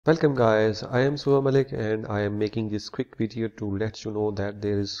Welcome guys, I am Suha Malik and I am making this quick video to let you know that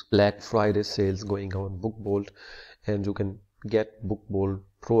there is Black Friday sales going on BookBolt and you can get BookBolt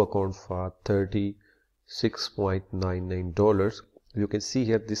Pro account for $36.99. You can see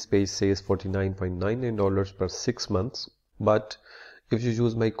here this page says $49.99 per 6 months, but if you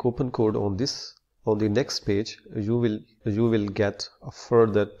use my coupon code on the next page, you will get a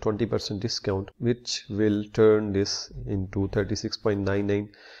further 20% discount, which will turn this into $36.99,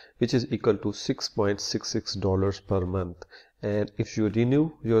 which is equal to $6.66 per month. And if you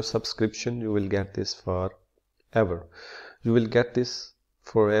renew your subscription, you will get this forever. You will get this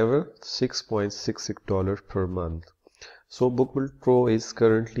forever, $6.66 per month. So BookBolt Pro is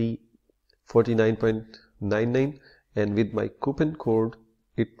currently $49.99, and with my coupon code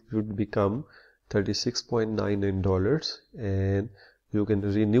it would become $36.99, and you can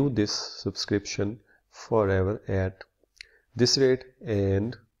renew this subscription forever at this rate.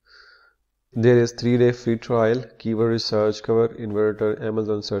 And there is 3-day free trial, keyword research, cover inverter,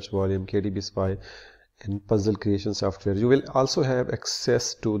 Amazon search volume, KDP Spy, and puzzle creation software. You will also have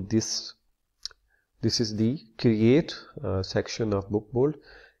access to this. This is the create section of BookBolt,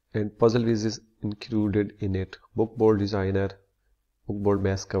 and PuzzleWiz is included in it. BookBolt designer, BookBolt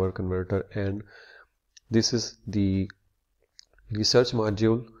mass cover converter, and this is the research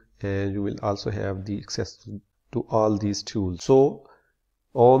module, and you will also have the access to all these tools. So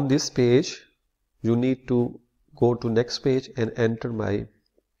on this page you need to go to next page and enter my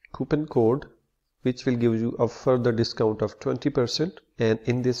coupon code, which will give you a further discount of 20%, and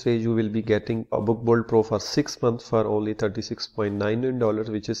in this way you will be getting a BookBolt Pro for 6 months for only $36.99,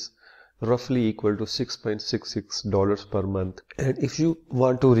 which is roughly equal to $6.66 per month. And if you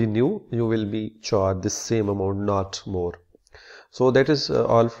want to renew, you will be charged the same amount, not more. So that is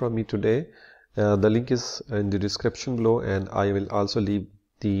all from me today. The link is in the description below, and I will also leave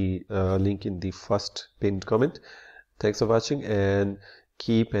the link in the first pinned comment. Thanks for watching, and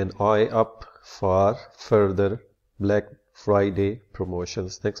keep an eye up for further Black Friday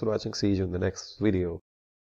promotions. Thanks for watching. See you in the next video.